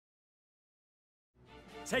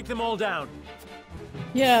Take them all down.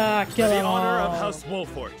 Yeah, kill For the them all. honor of House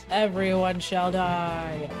Wolfort. Everyone shall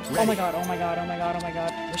die. Oh my god, oh my god, oh my god, oh my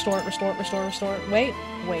god. Restore it, restore it, restore it, restore it. Wait,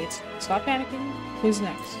 wait. Stop panicking. Who's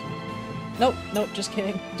next? Nope, nope, just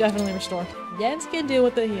kidding. Definitely restore. Jens can deal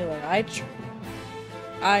with the healer. I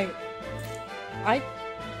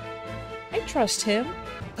trust him.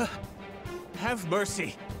 Have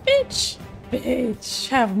mercy. Bitch! Bitch!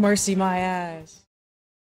 Have mercy my ass.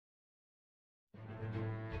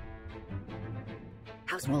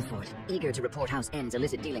 House Wolfort, eager to report House N's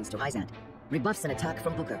illicit dealings to Hyzant, rebuffs an attack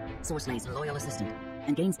from Booker, Sorsley's loyal assistant,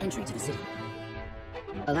 and gains entry to the city.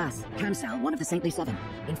 Alas, Kamsal, one of the Saintly Seven,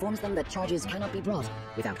 informs them that charges cannot be brought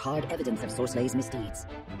without hard evidence of Sorsley's misdeeds.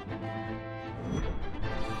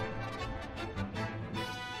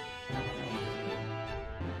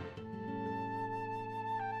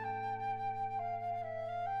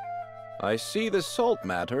 I see the salt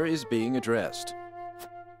matter is being addressed.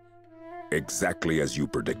 Exactly as you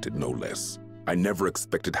predicted, no less. I never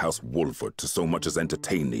expected House Wolfort to so much as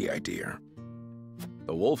entertain the idea.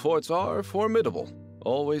 The Wolforts are formidable,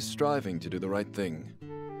 always striving to do the right thing.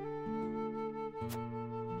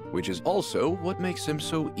 Which is also what makes them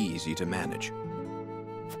so easy to manage.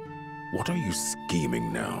 What are you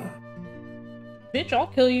scheming now? Bitch, I'll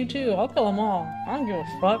kill you too. I'll kill them all. I don't give a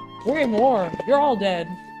fuck. We're in war. You're all dead.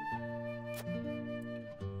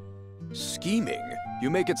 Scheming? You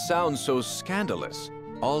make it sound so scandalous.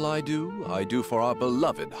 All I do for our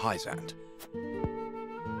beloved Hyzant.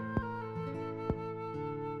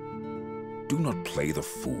 Do not play the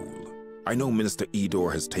fool. I know Minister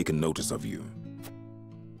Edor has taken notice of you.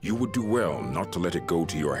 You would do well not to let it go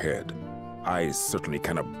to your head. I certainly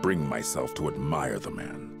cannot bring myself to admire the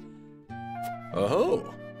man.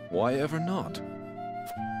 Oh, why ever not?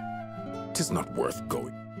 'Tis not worth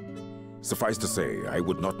going. Suffice to say, I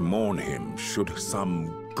would not mourn him should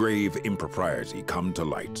some grave impropriety come to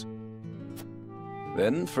light.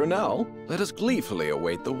 Then, for now, let us gleefully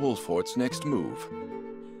await the Wolfort's next move.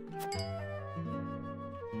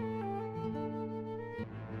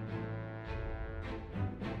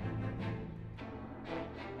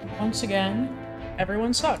 Once again,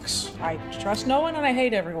 everyone sucks. I trust no one and I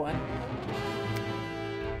hate everyone.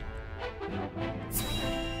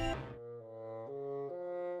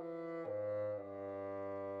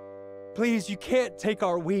 Please, you can't take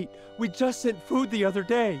our wheat. We just sent food the other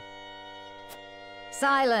day.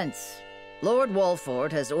 Silence! Lord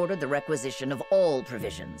Wolfort has ordered the requisition of all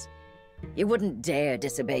provisions. You wouldn't dare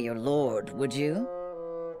disobey your lord, would you?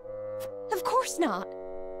 Of course not.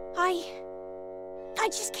 I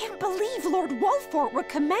just can't believe Lord Wolfort would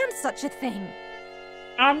command such a thing.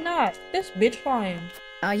 I'm not. This bitch lying.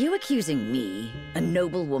 Are you accusing me, a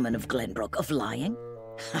noble woman of Glenbrook, of lying?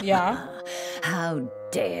 Yeah. How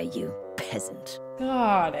dare you, peasant.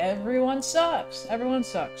 God, everyone sucks. Everyone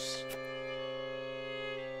sucks.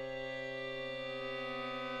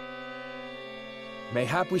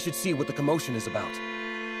 Mayhap we should see what the commotion is about.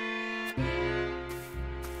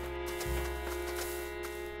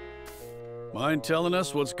 Mind telling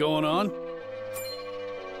us what's going on?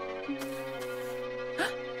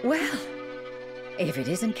 Well, if it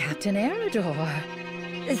isn't Captain Eridor.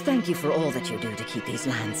 Thank you for all that you do to keep these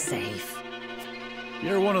lands safe.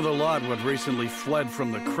 You're one of the lot what recently fled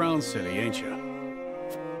from the Crown City, ain't you?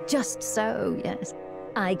 Just so, yes.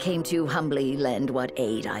 I came to humbly lend what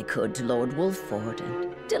aid I could to Lord Wolfort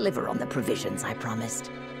and deliver on the provisions I promised.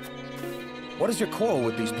 What is your quarrel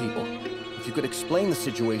with these people? If you could explain the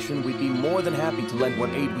situation, we'd be more than happy to lend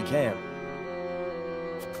what aid we can.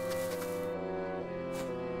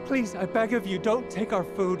 Please, I beg of you, don't take our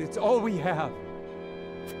food. It's all we have.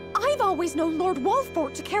 I've always known Lord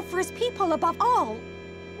Wolfort to care for his people above all.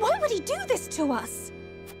 Why would he do this to us?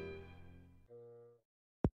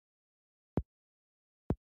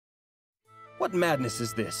 What madness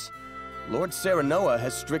is this? Lord Serenoa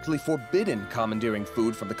has strictly forbidden commandeering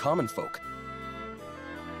food from the common folk.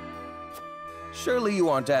 Surely you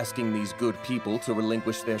aren't asking these good people to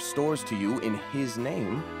relinquish their stores to you in his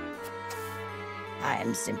name? I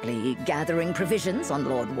am simply gathering provisions on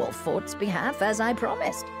Lord Wolfort's behalf, as I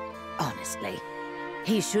promised. Honestly,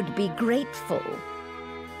 he should be grateful.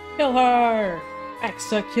 Kill her!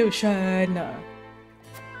 Execution!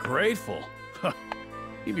 Grateful?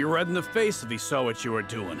 He'd be red in the face if he saw what you were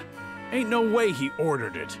doing. Ain't no way he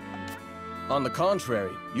ordered it. On the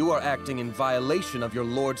contrary, you are acting in violation of your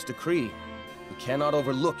lord's decree. We cannot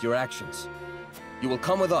overlook your actions. You will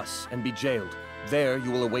come with us and be jailed. There, you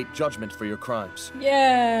will await judgment for your crimes.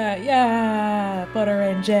 Yeah, put her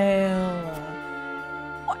in jail.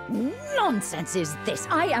 What nonsense is this?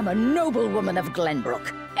 I am a noble woman of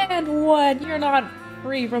Glenbrook. And what? You're not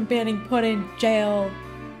free from being put in jail.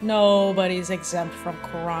 Nobody's exempt from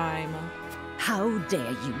crime. How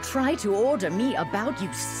dare you try to order me about,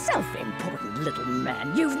 you self-important little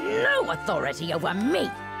man? You've no authority over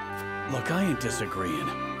me! Look, I ain't disagreeing,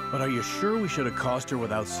 but are you sure we should accost her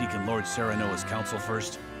without seeking Lord Serenoa's counsel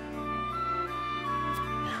first?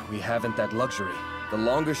 We haven't that luxury. The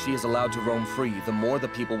longer she is allowed to roam free, the more the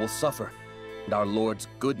people will suffer, and our Lord's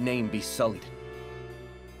good name be sullied.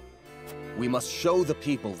 We must show the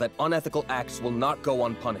people that unethical acts will not go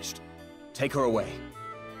unpunished. Take her away.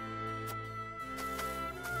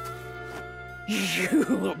 You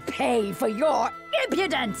will pay for your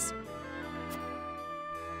impudence!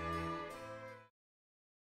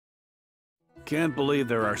 Can't believe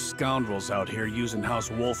there are scoundrels out here using House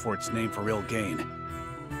Wolfort's name for ill gain.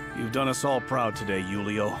 You've done us all proud today,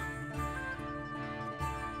 Julio.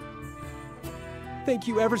 Thank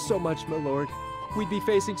you ever so much, my lord. We'd be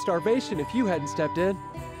facing starvation if you hadn't stepped in.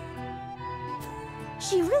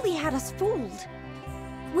 She really had us fooled.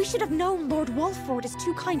 We should have known Lord Wolfort is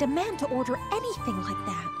too kind a man to order anything like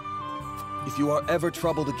that. If you are ever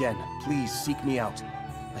troubled again, please seek me out.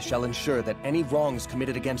 I shall ensure that any wrongs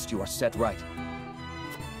committed against you are set right.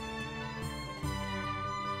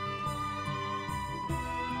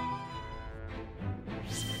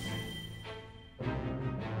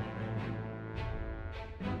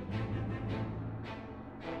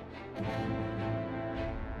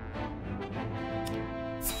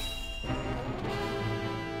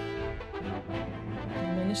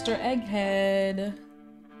 Mr. Egghead.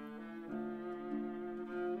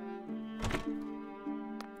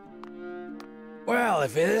 Well,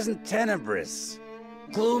 if it isn't tenebrous.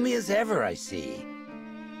 Gloomy as ever, I see.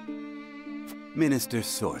 Minister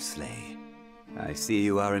Sorsley, I see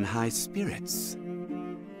you are in high spirits.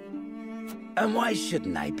 And why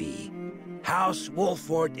shouldn't I be? House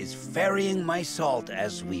Wolfort is ferrying my salt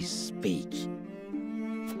as we speak.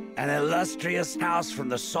 An illustrious house from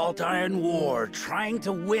the Salt Iron War trying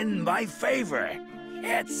to win my favor.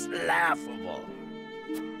 It's laughable.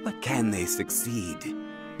 But can they succeed,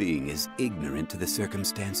 being as ignorant to the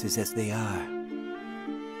circumstances as they are?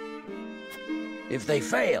 If they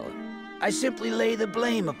fail, I simply lay the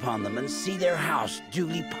blame upon them and see their house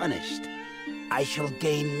duly punished. I shall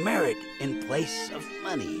gain merit in place of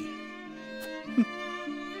money.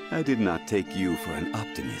 I did not take you for an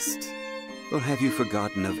optimist. Or have you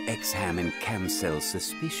forgotten of Exharme and Camsel's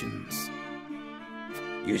suspicions?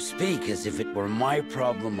 You speak as if it were my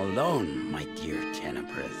problem alone, my dear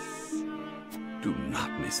Tenebrous. Do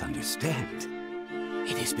not misunderstand.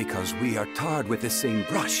 It is because we are tarred with the same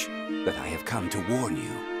brush that I have come to warn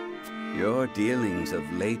you. Your dealings of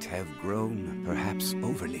late have grown, perhaps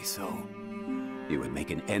overly so. You would make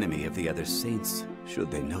an enemy of the other saints,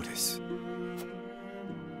 should they notice.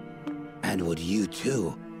 And would you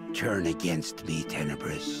too turn against me,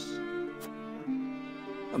 Tenebrous?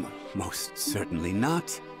 Most certainly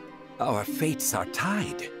not. Our fates are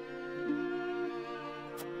tied.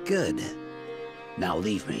 Good. Now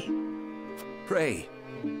leave me. Pray,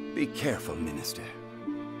 be careful, Minister.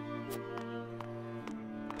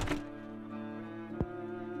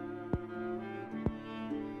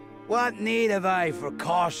 What need have I for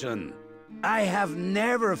caution? I have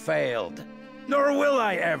never failed, nor will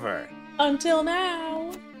I ever. Until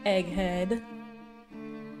now, Egghead.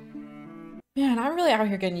 Man, I'm really out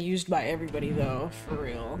here getting used by everybody though, for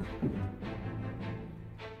real.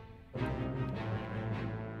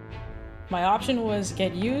 My option was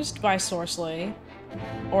get used by Sorsley,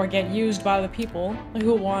 or get used by the people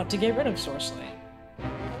who want to get rid of Sorsley.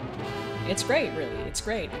 It's great, really. It's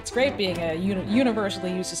great. It's great being a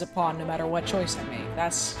universally used as a pawn no matter what choice I make.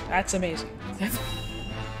 That's amazing.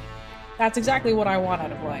 That's exactly what I want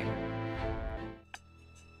out of life.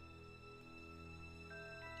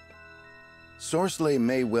 Sorsley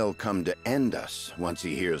may well come to end us once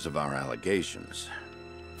he hears of our allegations.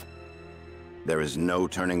 There is no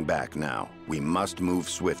turning back now. We must move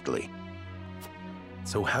swiftly.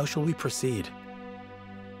 So how shall we proceed?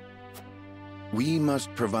 We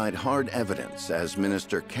must provide hard evidence, as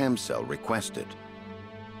Minister Camsel requested.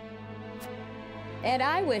 And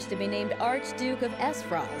I wish to be named Archduke of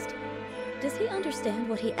Esfrost. Does he understand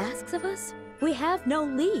what he asks of us? We have no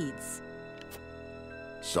leads.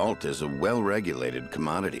 Salt is a well-regulated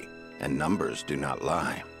commodity, and numbers do not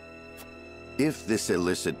lie. If this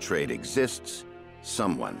illicit trade exists,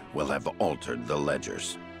 someone will have altered the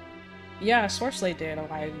ledgers. Yeah, Sorsley did.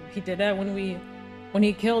 He did that when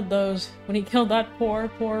he killed that poor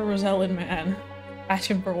Rosellan man.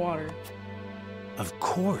 Ask him for water. Of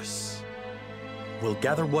course. We'll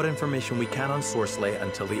gather what information we can on Sorsley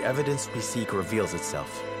until the evidence we seek reveals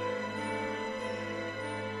itself.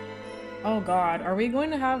 Oh god, are we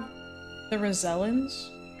going to have the Rosellans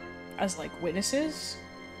as, like, witnesses?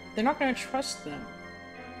 They're not gonna trust them.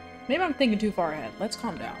 Maybe I'm thinking too far ahead. Let's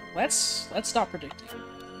calm down. Let's stop predicting.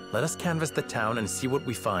 Let us canvass the town and see what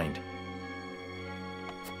we find.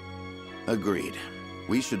 Agreed.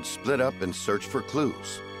 We should split up and search for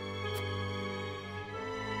clues.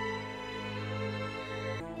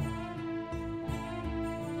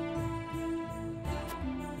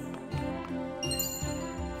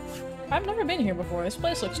 I've never been here before. This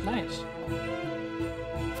place looks nice.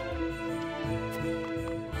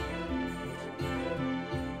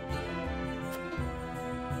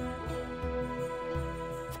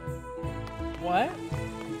 What?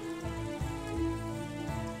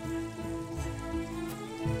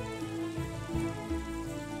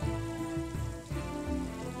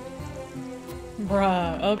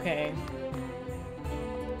 Bruh, okay.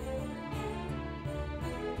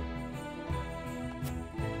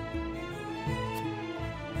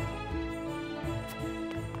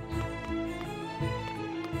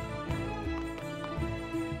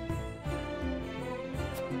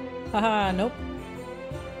 Haha, nope.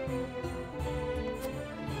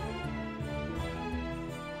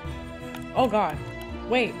 Oh god.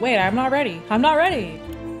 Wait, I'm not ready. I'm not ready!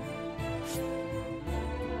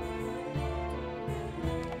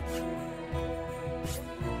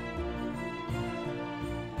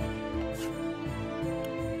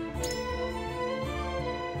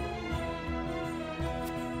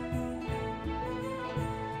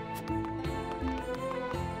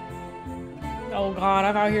 Oh god,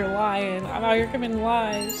 I'm out here lying. I'm out here committing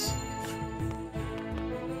lies.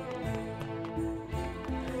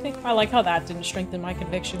 I like how that didn't strengthen my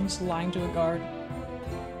convictions, lying to a guard.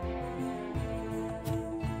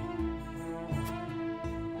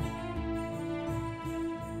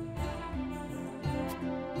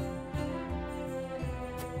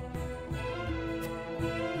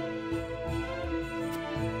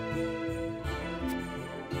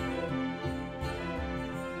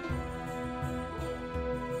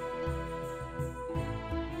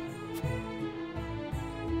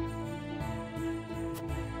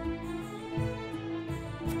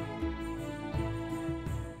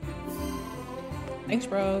 Thanks,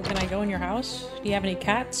 bro. Can I go in your house? Do you have any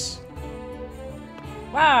cats?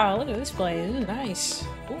 Wow, look at this place. This is nice.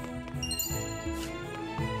 Ooh.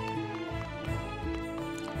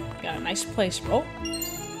 Got a nice place, bro.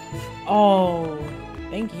 Oh,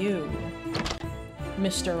 thank you,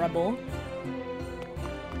 Mr. Rebel.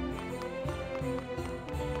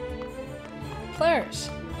 Claire's.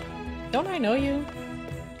 Don't I know you?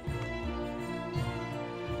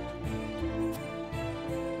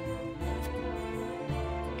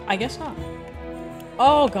 I guess not.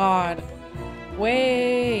 Oh god.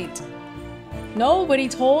 Wait. Nobody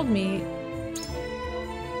told me.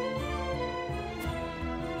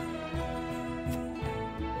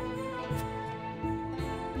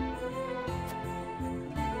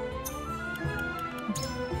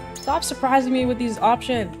 Stop surprising me with these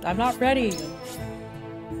options. I'm not ready.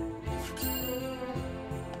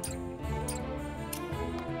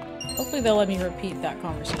 Hopefully they'll let me repeat that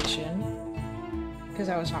conversation. Because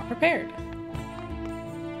I was not prepared.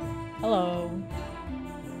 Hello.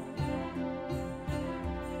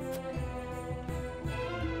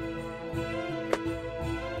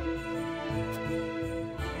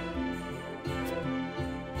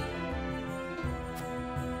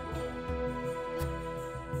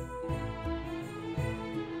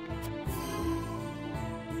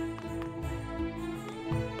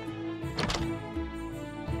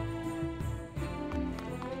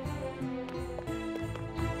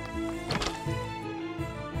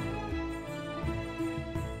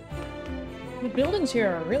 The buildings here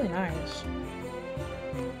are really nice.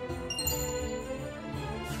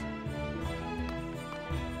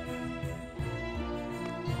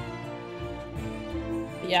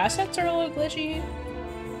 The assets are a little glitchy.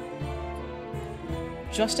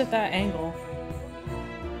 Just at that angle.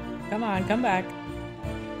 Come on, come back.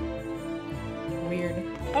 Weird.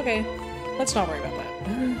 Okay, let's not worry about that.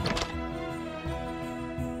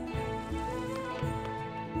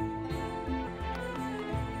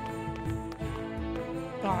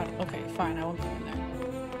 God, okay, fine, I won't go in there.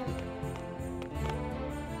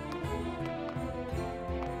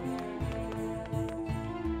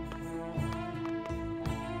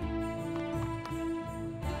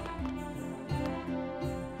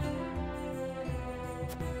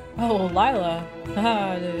 Oh, Lila.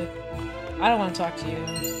 Haha, dude. I don't want to talk to you.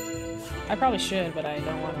 I probably should, but I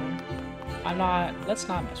don't want to. I'm not. Let's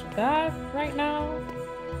not mess with that right now.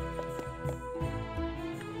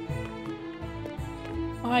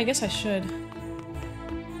 Oh, I guess I should.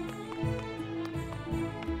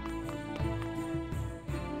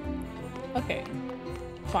 Okay.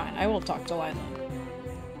 Fine, I will talk to Lila.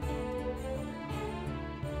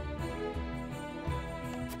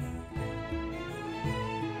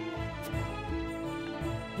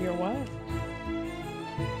 Your what?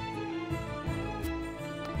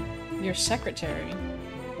 Your secretary.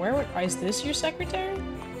 Is this your secretary?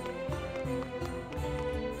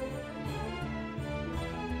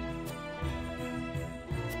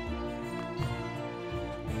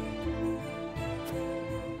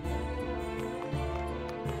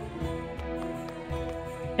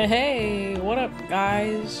 Hey, what up,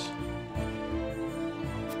 guys?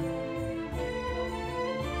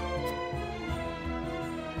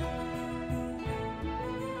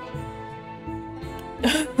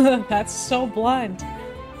 That's so blunt.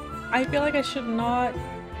 I feel like I should not.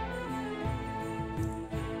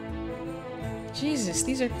 Jesus,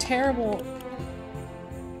 these are terrible.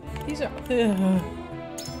 These are. Ugh.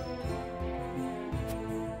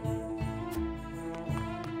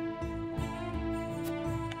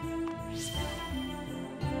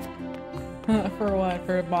 For what?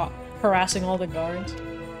 For harassing all the guards?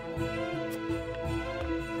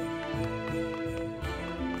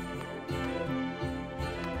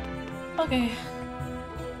 Okay.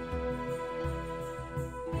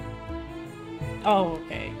 Oh,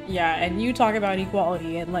 okay. Yeah, and you talk about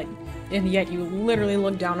equality and yet you literally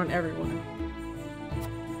look down on everyone.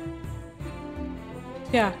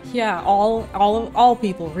 Yeah, all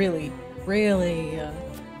people, really. Really,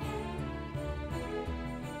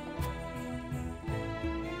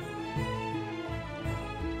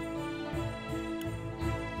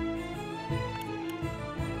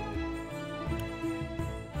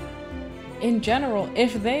 in general,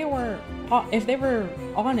 if they were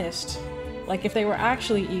honest, like if they were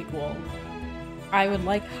actually equal, I would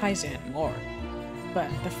like Hyzant more. But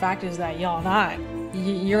the fact is that y'all not.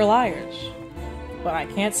 You're liars. But I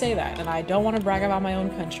can't say that, and I don't want to brag about my own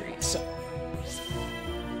country, so.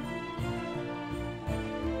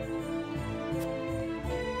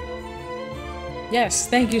 Yes,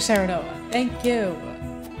 thank you, Saranova. Thank you.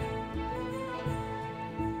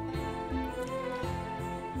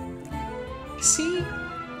 See?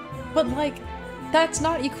 But like, that's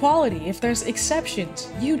not equality if there's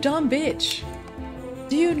exceptions. You dumb bitch.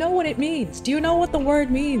 Do you know what it means? Do you know what the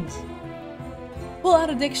word means? Pull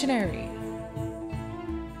out a dictionary.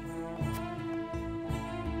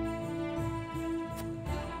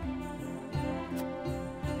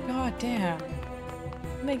 God damn.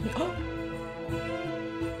 Make me. Oh.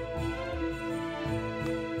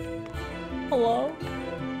 Hello?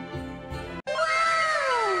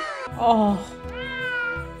 Oh.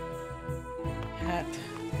 Cat.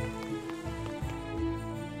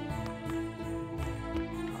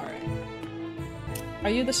 Alright. Are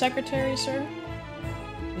you the secretary, sir?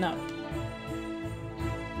 No.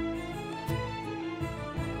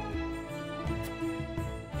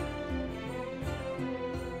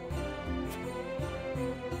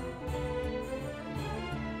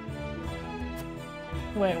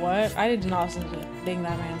 Wait, what? I did not listen to the thing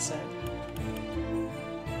that man said.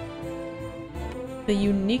 The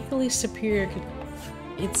uniquely superior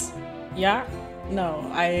it's yeah?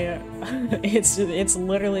 No, it's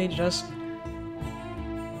literally just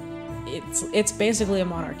it's basically a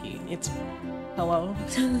monarchy. It's hello?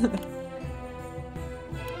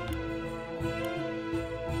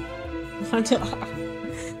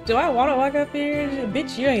 Do I want to walk up here?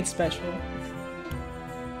 Bitch, you ain't special.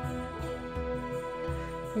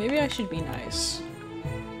 Maybe I should be nice.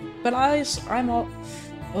 But I'm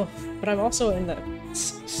also in the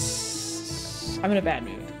I'm in a bad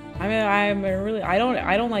mood. I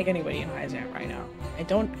don't like anybody in Hyzant right now. I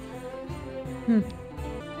don't.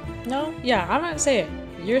 No? Yeah, I'm gonna say it.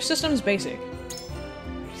 Your system's basic.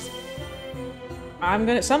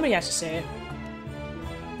 Somebody has to say it.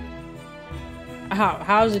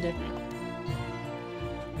 How is it different?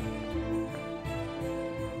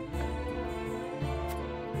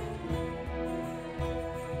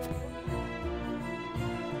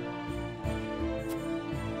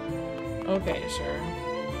 Okay, sure.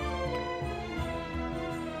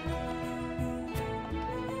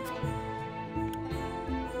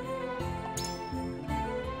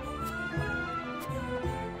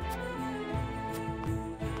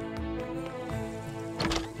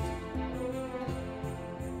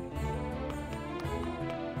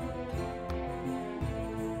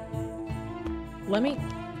 Let me...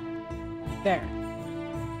 There.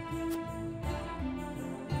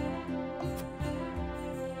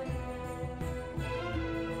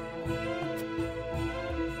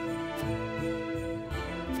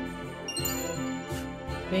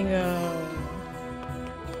 Bingo.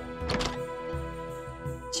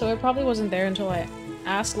 so it probably wasn't there until I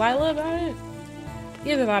asked Lila about it.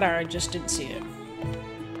 Either that or I just didn't see it.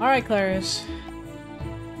 Alright, Clarice.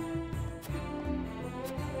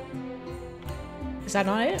 Is that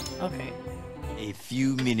not it? Okay. A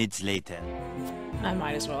few minutes later. I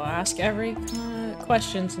might as well ask every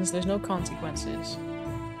question since there's no consequences.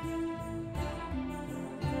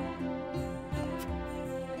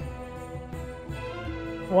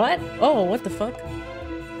 What? Oh, what the fuck?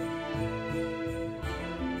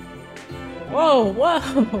 Whoa,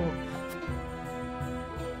 whoa!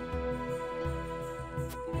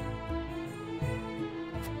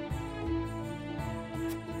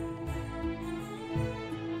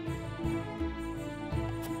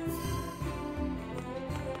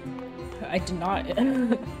 I did not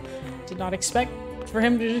did not expect for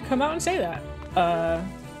him to just come out and say that.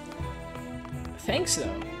 Thanks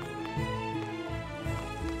though.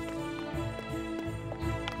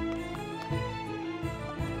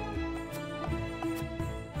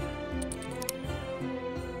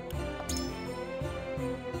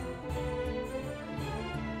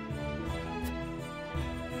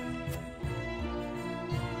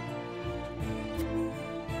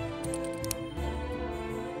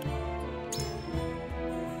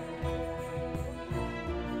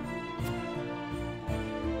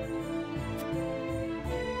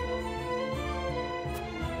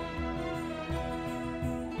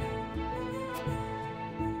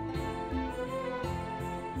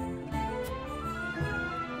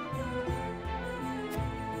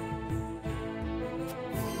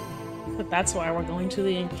 But that's why we're going to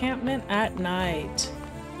the encampment at night.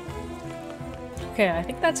 Okay, I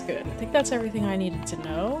think that's good. I think that's everything I needed to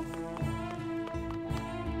know.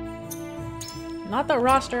 Not the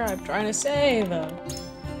roster I'm trying to save. I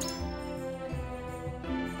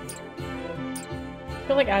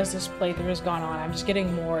feel like as this playthrough has gone on, I'm just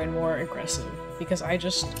getting more and more aggressive because I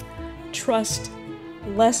just trust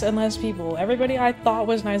less and less people. Everybody I thought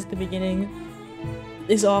was nice at the beginning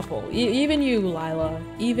is awful. Even you, Lila.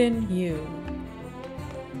 Even you.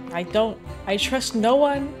 I trust no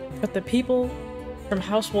one but the people from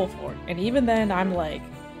House Wolford. And even then, I'm like,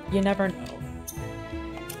 you never know.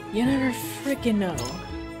 You never freaking know.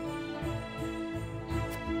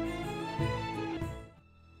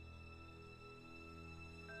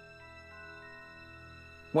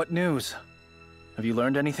 What news? Have you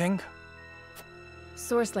learned anything?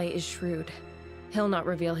 Sorsley is shrewd. He'll not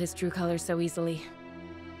reveal his true colors so easily.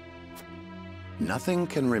 Nothing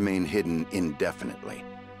can remain hidden indefinitely.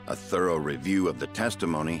 A thorough review of the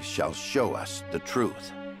testimony shall show us the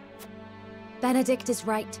truth. Benedict is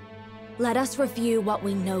right. Let us review what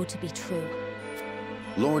we know to be true.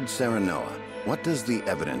 Lord Serenoa, what does the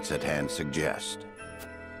evidence at hand suggest?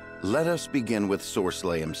 Let us begin with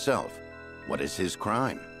Sorsley himself. What is his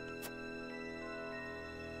crime?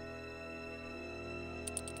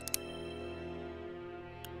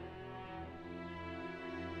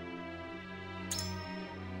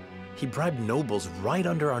 He bribed nobles right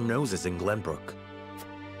under our noses in Glenbrook.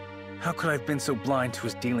 How could I have been so blind to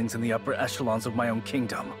his dealings in the upper echelons of my own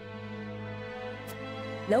kingdom?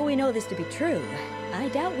 Though we know this to be true, I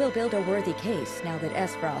doubt we'll build a worthy case now that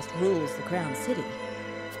Esfrost rules the Crown City.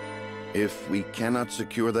 If we cannot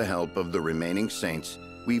secure the help of the remaining saints,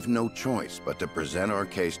 we've no choice but to present our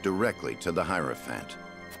case directly to the Hierophant.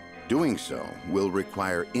 Doing so will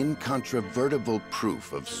require incontrovertible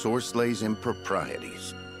proof of Sorsley's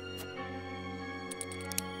improprieties.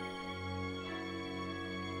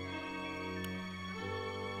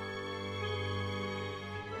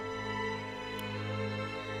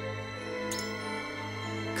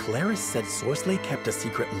 Clarice said Sorsley kept a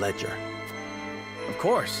secret ledger. Of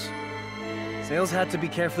course. Sales had to be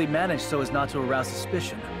carefully managed so as not to arouse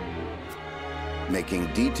suspicion.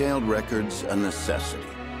 Making detailed records a necessity.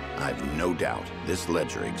 I've no doubt this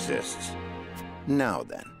ledger exists. Now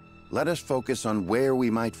then, let us focus on where we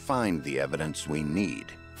might find the evidence we need.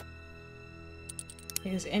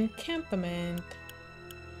 His encampment.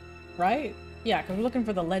 Right? Yeah, because we're looking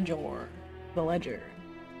for the ledger. The ledger.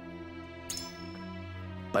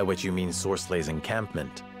 By which you mean Sorsley's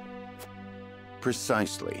encampment.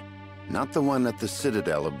 Precisely. Not the one at the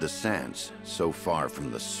Citadel of the Sands, so far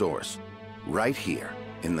from the source. Right here,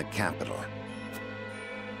 in the capital.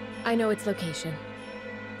 I know its location.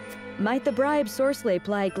 Might the bribe Sorsley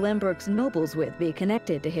plied Glenbrook's nobles with be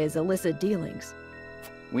connected to his illicit dealings?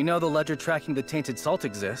 We know the ledger tracking the tainted salt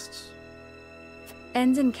exists.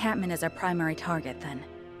 End's encampment is our primary target, then.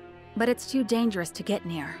 But it's too dangerous to get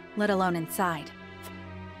near, let alone inside.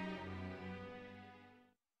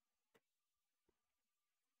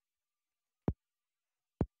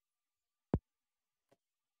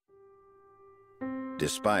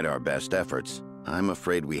 Despite our best efforts, I'm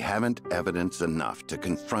afraid we haven't evidence enough to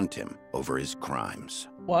confront him over his crimes.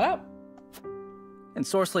 What? And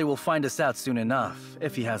Sorsley will find us out soon enough,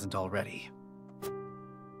 if he hasn't already.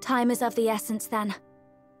 Time is of the essence, then.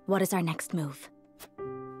 What is our next move?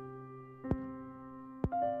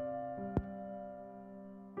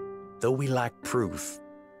 Though we lack proof,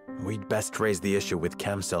 we'd best raise the issue with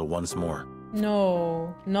Camcel once more.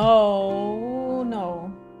 No. No.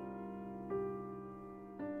 No.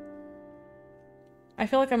 I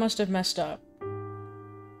feel like I must have messed up.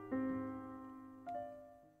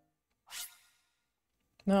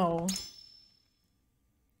 No.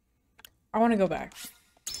 I want to go back.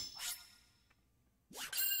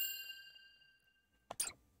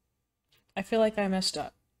 I feel like I messed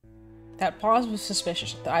up. That pause was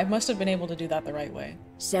suspicious. I must have been able to do that the right way.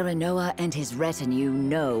 Serenoa and his retinue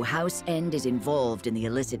know House End is involved in the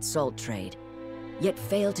illicit salt trade, yet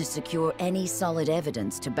fail to secure any solid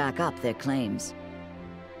evidence to back up their claims.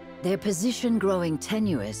 Their position growing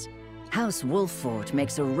tenuous, House Wolffort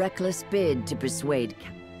makes a reckless bid to persuade...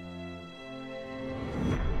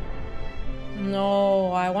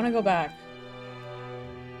 No, I want to go back.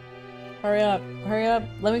 Hurry up,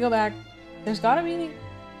 let me go back. There's gotta be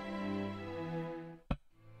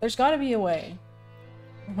a way.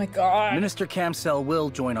 Oh my god. Minister Camcel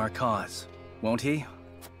will join our cause, won't he?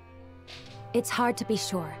 It's hard to be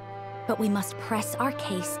sure, but we must press our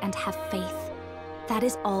case and have faith. That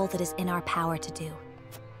is all that is in our power to do.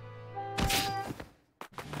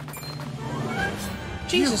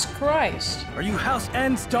 Jesus Christ. Are you House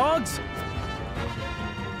End's dogs?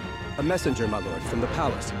 A messenger, my lord, from the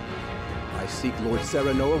palace. I seek Lord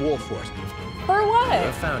Serenoa Wolffort. For what?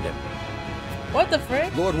 I found him. What the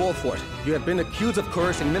frick? Lord Wolffort, you have been accused of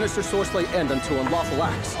coercing Minister Sorsley End into unlawful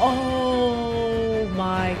acts. Oh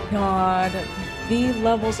my god. The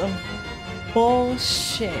levels of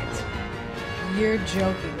bullshit. You're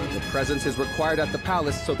joking. Your presence is required at the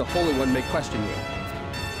palace so the Holy One may question you.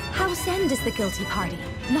 House End is the guilty party,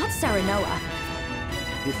 not Serenoa.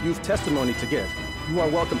 If you've testimony to give, you are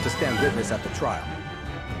welcome to stand witness at the trial.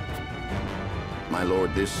 My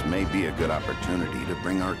lord, this may be a good opportunity to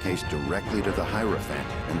bring our case directly to the Hierophant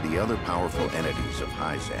and the other powerful entities of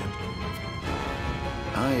Hyzant.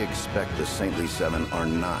 I expect the Saintly Seven are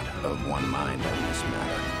not of one mind on this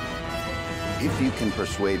matter. If you can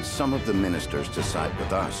persuade some of the ministers to side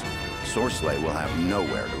with us, Sorsley will have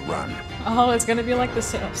nowhere to run. Oh, it's gonna be like the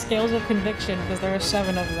scales of conviction because there are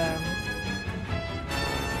 7 of them.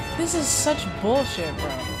 This is such bullshit,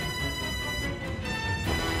 bro.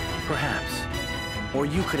 Perhaps. Or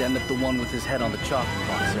you could end up the one with his head on the chopping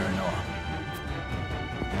block, Serenoa.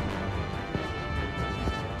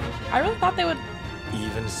 I really thought they would...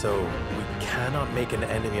 Even so, we cannot make an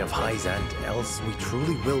enemy of Hyzant, else we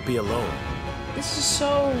truly will be alone. This is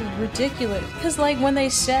so ridiculous. Because, like, when they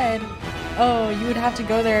said, oh, you would have to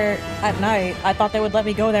go there at night, I thought they would let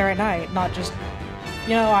me go there at night, not just...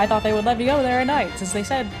 You know, I thought they would let me go there at night, since they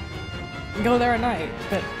said go there at night,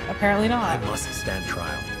 but apparently not. I must stand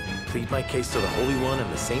trial, plead my case to the Holy One and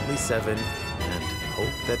the Saintly Seven, and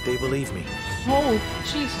hope that they believe me. Hope?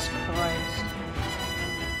 Jesus Christ.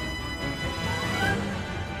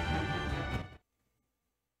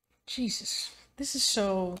 Jesus. This is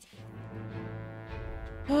so...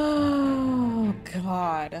 Oh,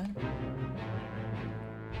 God.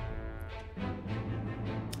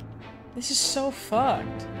 This is so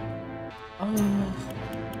fucked. Oh.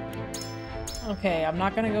 Okay, I'm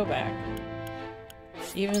not gonna go back.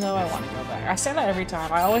 Even though I want to go back. I say that every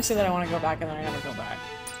time. I always say that I want to go back and then I never go back.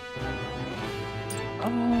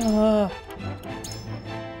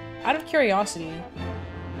 Out of curiosity.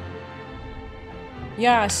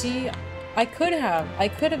 Yeah, see, I could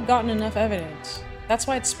have gotten enough evidence. That's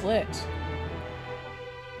why it's split.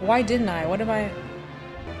 Why didn't I? What if I...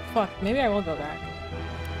 Fuck, maybe I will go back.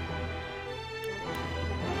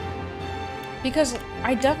 Because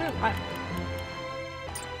I definitely...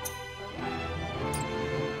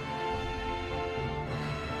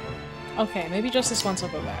 Okay, maybe just this once I'll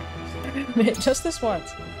go back. Just this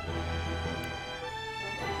once.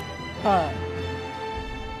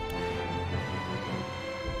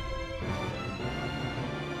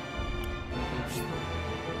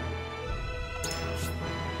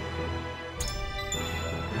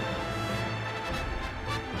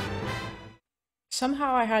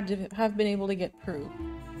 Somehow I had to have been able to get proof.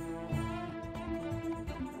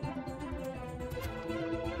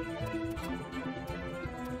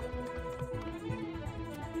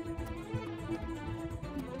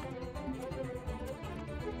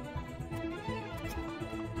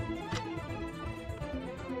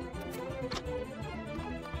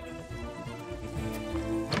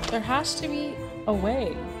 There has to be a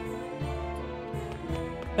way.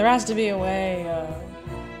 There has to be a way.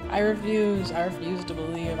 I refuse to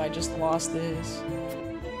believe I just lost this.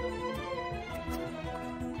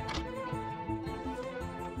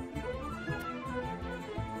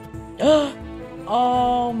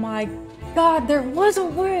 Oh my god, there was a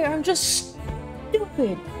way! I'm just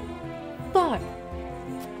stupid! Fuck!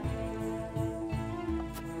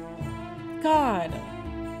 God.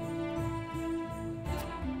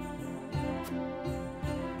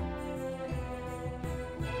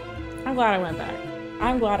 I'm glad I went back.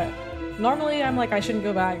 I'm glad normally I'm like I shouldn't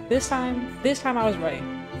go back. This time I was right.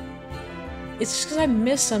 It's just because I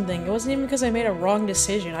missed something. It wasn't even because I made a wrong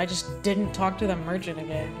decision. I just didn't talk to the merchant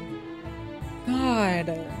again. God.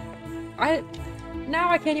 Now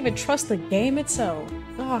I can't even trust the game itself.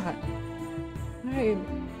 God.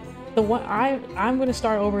 I'm gonna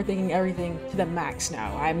start overthinking everything to the max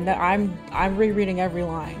now. I'm rereading every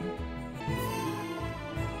line.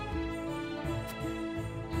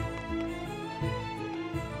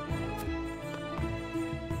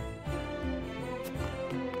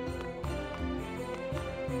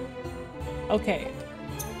 Okay.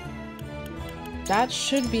 That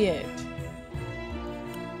should be it.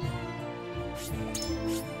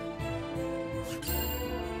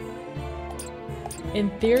 In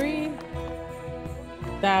theory,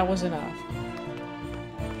 that was enough.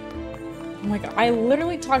 Oh my god, I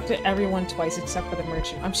literally talked to everyone twice except for the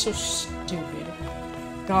merchant. I'm so stupid.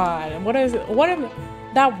 God,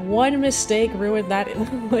 that one mistake ruined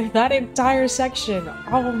that entire section.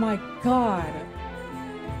 Oh my god.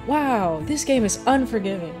 Wow, this game is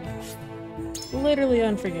unforgiving. Literally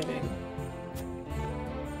unforgiving.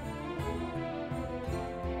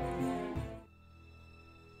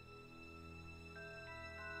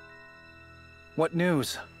 What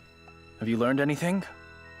news? Have you learned anything?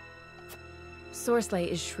 Sorsley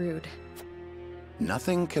is shrewd.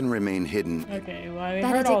 Nothing can remain hidden. Okay, well, I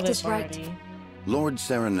heard all this already. Right. Lord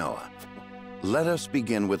Serenoa, let us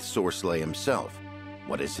begin with Sorsley himself.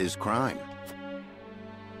 What is his crime?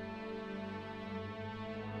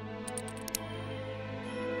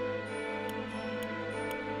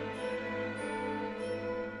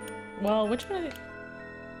 Well, which one?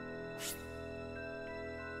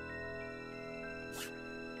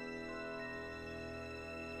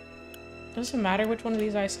 Doesn't matter which one of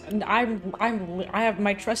these I have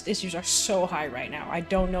my trust issues are so high right now. I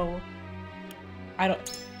don't know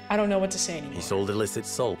what to say anymore. He sold illicit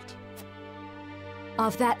salt.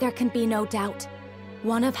 Of that there can be no doubt.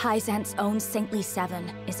 One of Hyzant's own saintly 7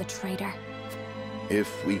 is a traitor.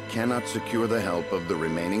 If we cannot secure the help of the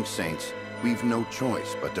remaining saints, we've no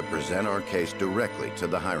choice but to present our case directly to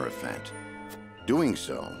the Hierophant. Doing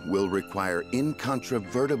so will require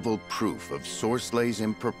incontrovertible proof of Sorsley's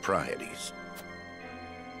improprieties.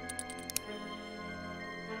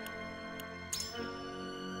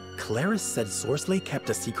 Claris said Sorsley kept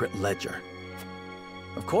a secret ledger.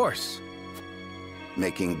 Of course.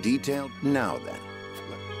 Making detailed now then.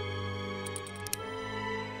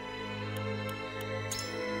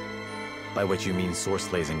 By which you mean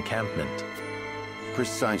Sorsley's encampment?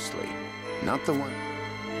 Precisely. Not the one...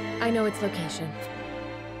 I know its location.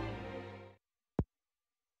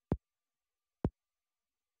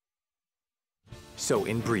 So,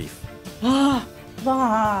 in brief...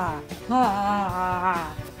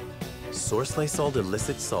 Sorsley sold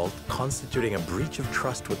illicit salt, constituting a breach of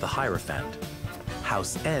trust with the Hierophant.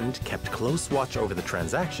 House End kept close watch over the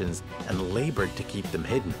transactions and labored to keep them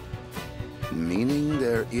hidden. Meaning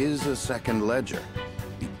there is a second ledger.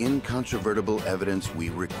 The incontrovertible evidence we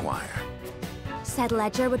require. Said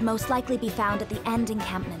ledger would most likely be found at the End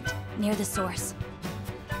encampment, near the source.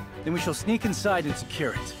 Then we shall sneak inside and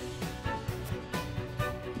secure it.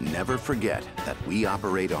 Never forget that we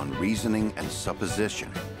operate on reasoning and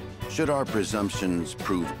supposition. Should our presumptions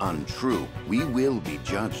prove untrue, we will be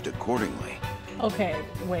judged accordingly. Okay,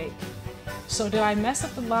 wait. So did I mess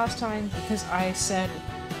up the last time because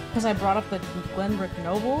I brought up the Glenbrick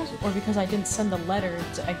nobles, or because I didn't send the letter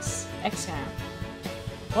to Exharme?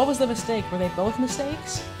 What was the mistake? Were they both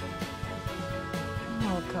mistakes?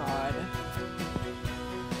 Oh god.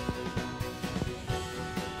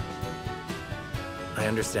 I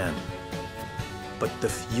understand. But the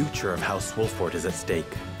future of House Wolford is at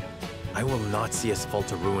stake. I will not see us fall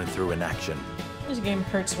to ruin through inaction. This game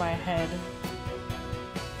hurts my head.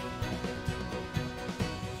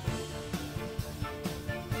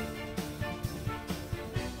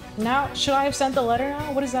 Now, should I have sent the letter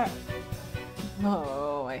now? What is that?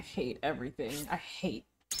 Oh, I hate everything.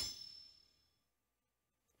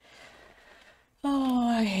 Oh,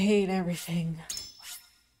 I hate everything.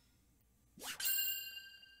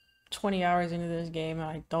 20 hours into this game and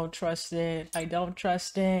I don't trust it. I don't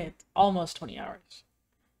trust it. Almost 20 hours.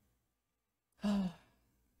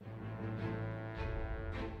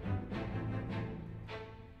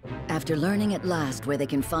 After learning at last where they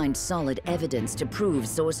can find solid evidence to prove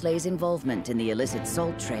Sorsley's involvement in the illicit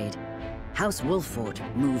salt trade, House Wolffort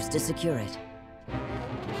moves to secure it.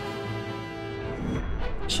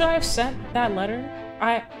 Should I have sent that letter?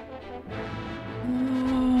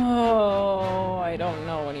 Oh, I don't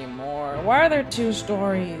know anymore. Why are there two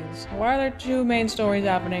stories? Why are there two main stories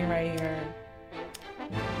happening right here?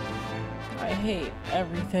 I hate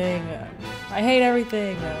everything. I hate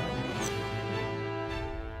everything.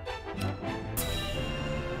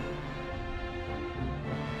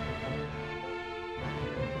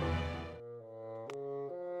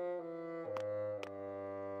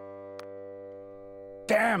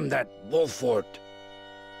 Damn that Wolffort!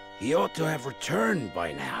 He ought to have returned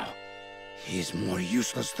by now. He's more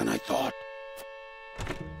useless than I thought.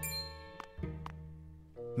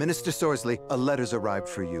 Minister Sorsley, a letter's arrived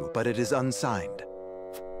for you, but it is unsigned.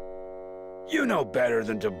 You know better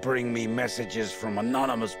than to bring me messages from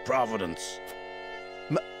anonymous Providence.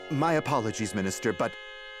 My apologies, Minister, but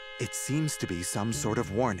it seems to be some sort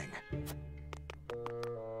of warning.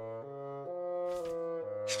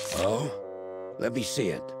 Oh? Let me see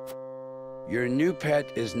it. Your new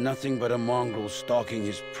pet is nothing but a mongrel stalking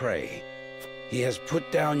his prey. He has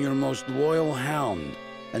put down your most loyal hound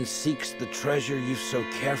and seeks the treasure you've so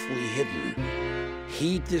carefully hidden.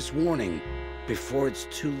 Heed this warning before it's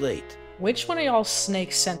too late. Which one of y'all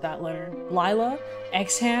snakes sent that letter? Lila?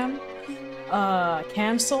 Exharme?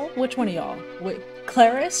 Cancel? Which one of y'all?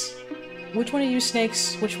 Clarice? Which one of you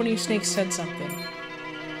snakes said something?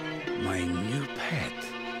 My new pet.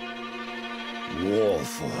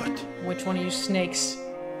 Wolffort. Which one of you snakes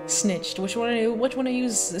snitched? Which one of you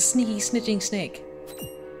is a sneaky snitching snake?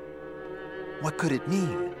 What could it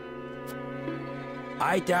mean?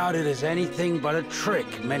 I doubt it is anything but a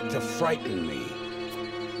trick meant to frighten me.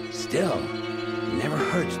 Still, it never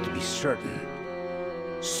hurts to be certain.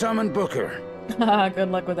 Summon Booker. Good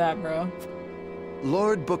luck with that, bro.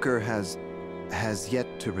 Lord Booker has yet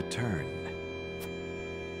to return.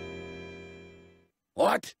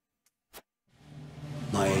 What?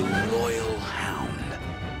 My loyal hound.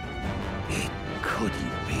 It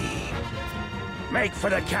couldn't be. Make for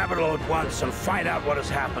the capital at once and find out what has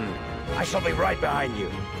happened. I shall be right behind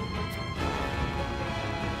you.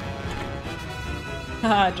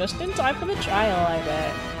 Just in time for the trial, I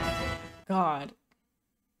bet. God.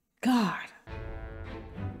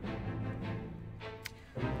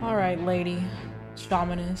 Alright, lady.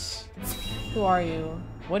 Shamaness. Who are you?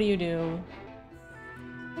 What do you do?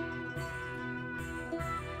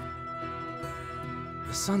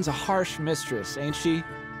 The sun's a harsh mistress, ain't she?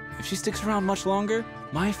 If she sticks around much longer,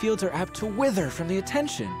 my fields are apt to wither from the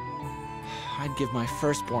attention. I'd give my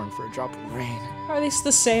firstborn for a drop of rain. Are these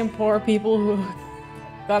the same poor people who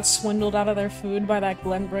got swindled out of their food by that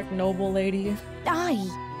Glenbrick noble lady? Aye.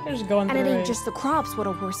 They're just going through and it ain't it. just the crops what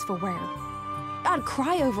are worse for wear. I'd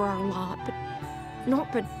cry over our lot, but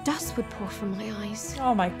naught but dust would pour from my eyes.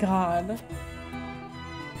 Oh my god.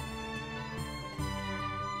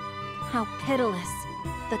 How pitiless,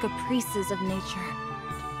 the caprices of nature.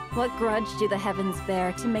 What grudge do the heavens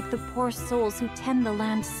bear to make the poor souls who tend the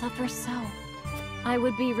land suffer so? I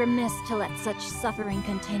would be remiss to let such suffering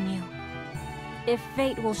continue. If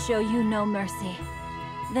fate will show you no mercy,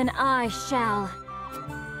 then I shall.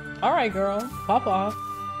 Alright, girl. Pop off.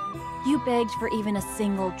 You begged for even a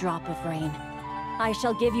single drop of rain. I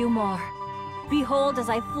shall give you more. Behold as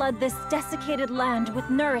I flood this desiccated land with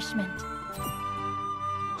nourishment.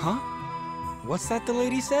 Huh? What's that the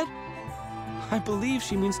lady said? I believe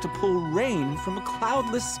she means to pull rain from a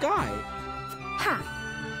cloudless sky. Ha!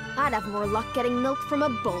 I'd have more luck getting milk from a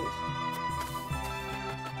bull.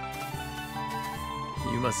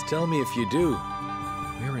 You must tell me if you do.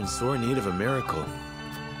 We're in sore need of a miracle.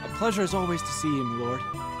 A pleasure as always to see you, my lord.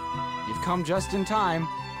 You've come just in time.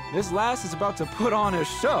 This lass is about to put on a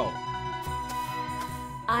show.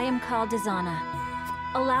 I am called Dizana.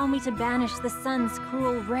 Allow me to banish the sun's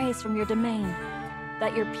cruel rays from your domain,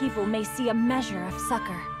 that your people may see a measure of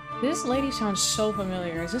succor. This lady sounds so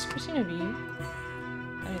familiar. Is this Christina V?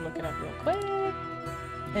 Let me look it up real quick.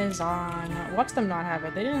 Is on... Watch them not have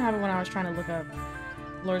it. They didn't have it when I was trying to look up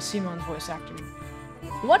Lord Simon's voice actor.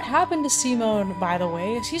 What happened to Simon, by the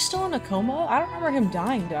way? Is he still in a coma? I don't remember him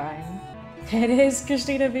dying. It is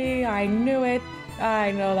Christina V. I knew it.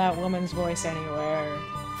 I know that woman's voice anywhere.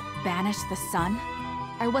 Banish the sun?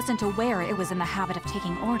 I wasn't aware it was in the habit of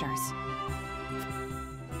taking orders.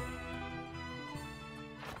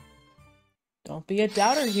 Don't Don't be a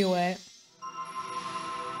doubter, Hewitt.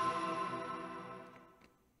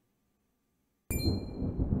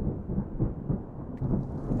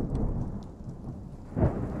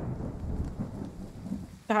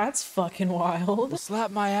 That's fucking wild. Slap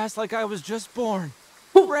my ass like I was just born.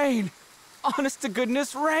 Rain! Honest to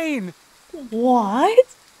goodness, rain! What?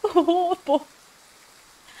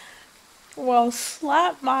 Well,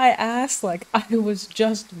 slap my ass like I was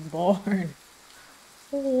just born.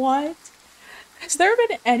 What? Has there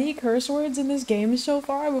been any curse words in this game so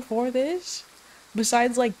far before this?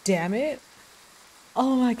 Besides, like, damn it?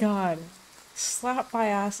 Oh my god. Slap my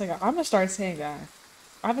ass like I'm gonna start saying that.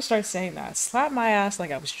 I'm gonna start saying that. Slap my ass like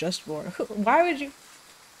I was just born. Why would you?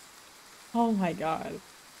 Oh my god.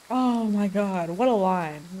 Oh my god. What a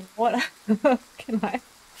line. What? Can I?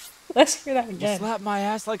 Let's hear that again. Slap my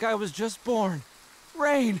ass like I was just born.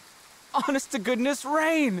 Rain! Honest to goodness,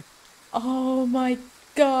 rain! Oh my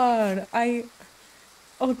god.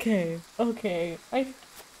 Okay.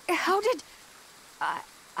 How did...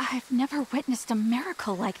 I've never witnessed a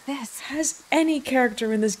miracle like this. Has any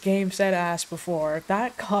character in this game said ass before?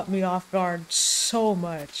 That caught me off guard so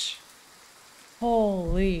much.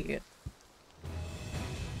 Holy.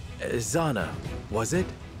 Zana, was it?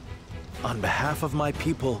 On behalf of my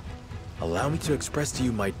people, allow me to express to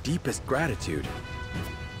you my deepest gratitude.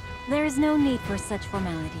 There is no need for such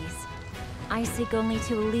formalities. I seek only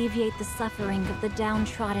to alleviate the suffering of the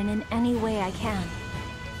downtrodden in any way I can.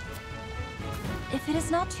 If it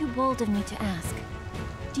is not too bold of me to ask,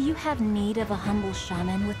 do you have need of a humble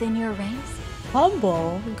shaman within your ranks?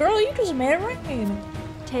 Humble? Girl, you just made it rain.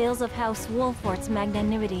 Tales of House Wolfort's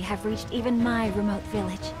magnanimity have reached even my remote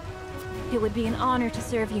village. It would be an honor to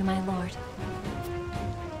serve you, my lord.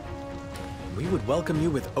 We would welcome you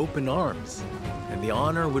with open arms, and the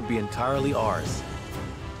honor would be entirely ours.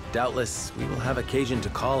 Doubtless, we will have occasion to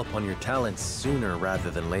call upon your talents sooner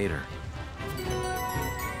rather than later.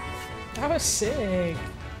 That was sick.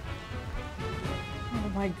 Oh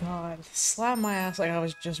my god. Slap my ass like I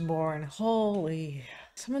was just born. Holy.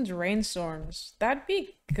 Someone's rainstorms. That'd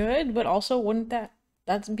be good, but also wouldn't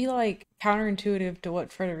that'd be like counterintuitive to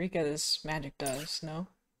what Frederica's magic does, no?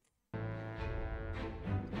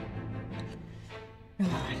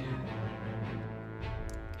 God.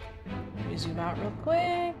 Let me zoom out real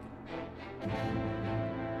quick.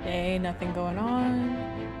 Okay, nothing going on.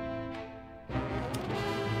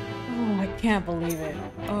 Oh, I can't believe it.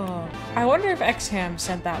 Oh. I wonder if Exharme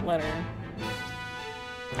sent that letter.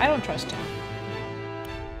 I don't trust him.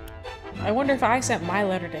 I wonder if I sent my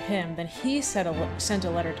letter to him, then he sent a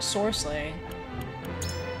letter to Sorsley.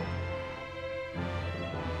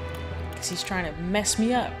 Because he's trying to mess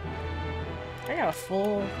me up. I got a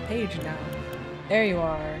full page now. There you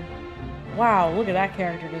are. Wow, look at that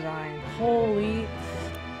character design. Holy...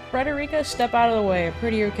 Frederica, step out of the way. A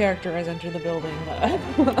prettier character has entered the building.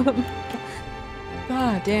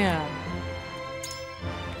 God damn.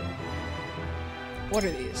 What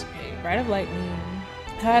are these? Okay, Rite of Lightning.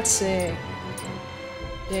 That's sick.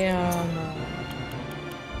 Damn.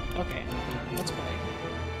 Okay, let's play.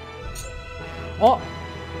 Oh!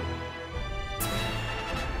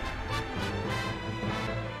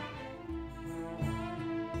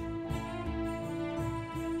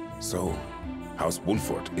 So, House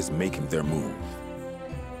Wolfort is making their move.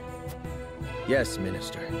 Yes,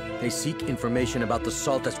 Minister. They seek information about the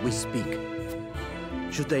salt as we speak.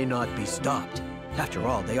 Should they not be stopped? After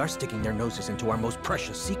all, they are sticking their noses into our most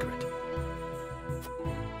precious secret.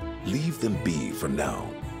 Leave them be for now.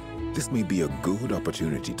 This may be a good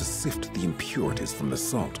opportunity to sift the impurities from the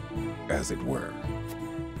salt, as it were.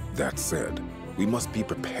 That said, we must be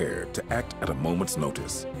prepared to act at a moment's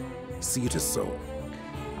notice. See it as so.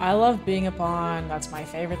 I love being a pawn. That's my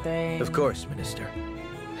favorite thing. Of course, Minister.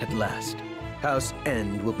 At last, House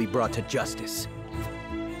End will be brought to justice.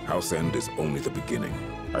 House End is only the beginning.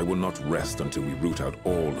 I will not rest until we root out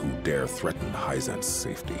all who dare threaten Hyzant's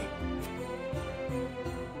safety.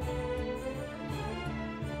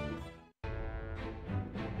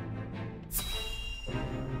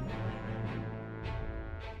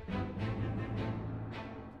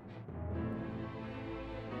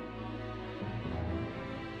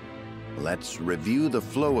 Let's review the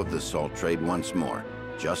flow of the salt trade once more,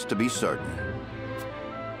 just to be certain.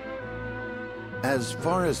 As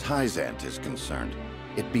far as Hyzant is concerned,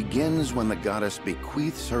 it begins when the goddess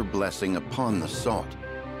bequeaths her blessing upon the salt.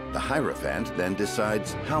 The Hierophant then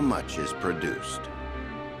decides how much is produced.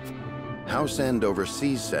 House End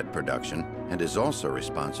oversees said production and is also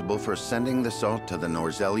responsible for sending the salt to the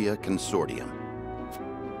Norzelia Consortium.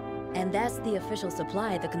 And that's the official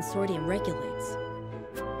supply the Consortium regulates.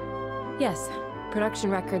 Yes,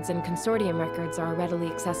 Production records and consortium records are readily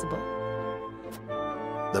accessible.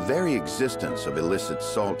 The very existence of illicit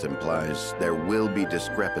salt implies there will be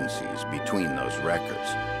discrepancies between those records.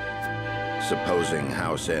 Supposing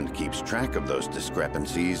House End keeps track of those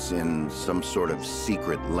discrepancies in some sort of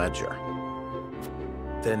secret ledger.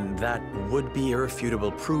 Then that would be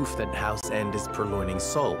irrefutable proof that House End is purloining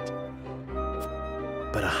salt.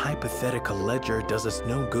 But a hypothetical ledger does us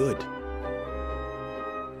no good.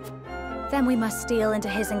 Then we must steal into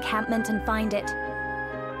his encampment and find it.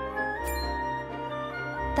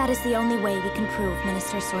 That is the only way we can prove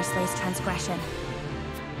Minister Sorsley's transgression.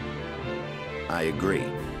 I agree.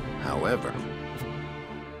 However...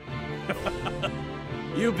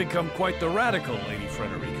 You've become quite the radical, Lady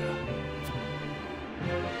Frederica.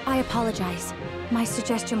 I apologize. My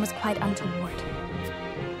suggestion was quite untoward.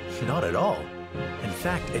 Not at all. In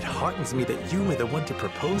fact, it heartens me that you were the one to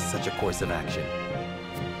propose such a course of action.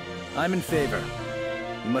 I'm in favor.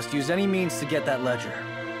 We must use any means to get that ledger.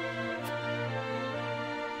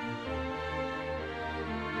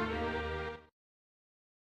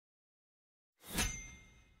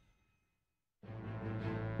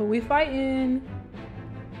 But we fight in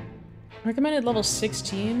recommended level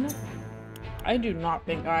 16. I do not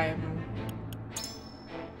think I'm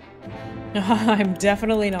I'm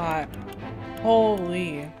definitely not.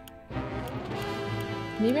 Holy.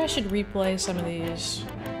 Maybe I should replay some of these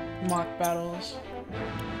mock battles.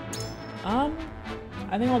 I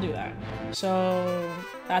think I'll do that. So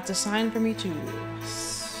that's a sign for me to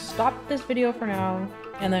stop this video for now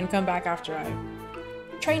and then come back after I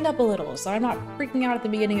trained up a little so I'm not freaking out at the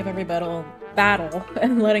beginning of every battle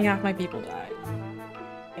and letting half my people die.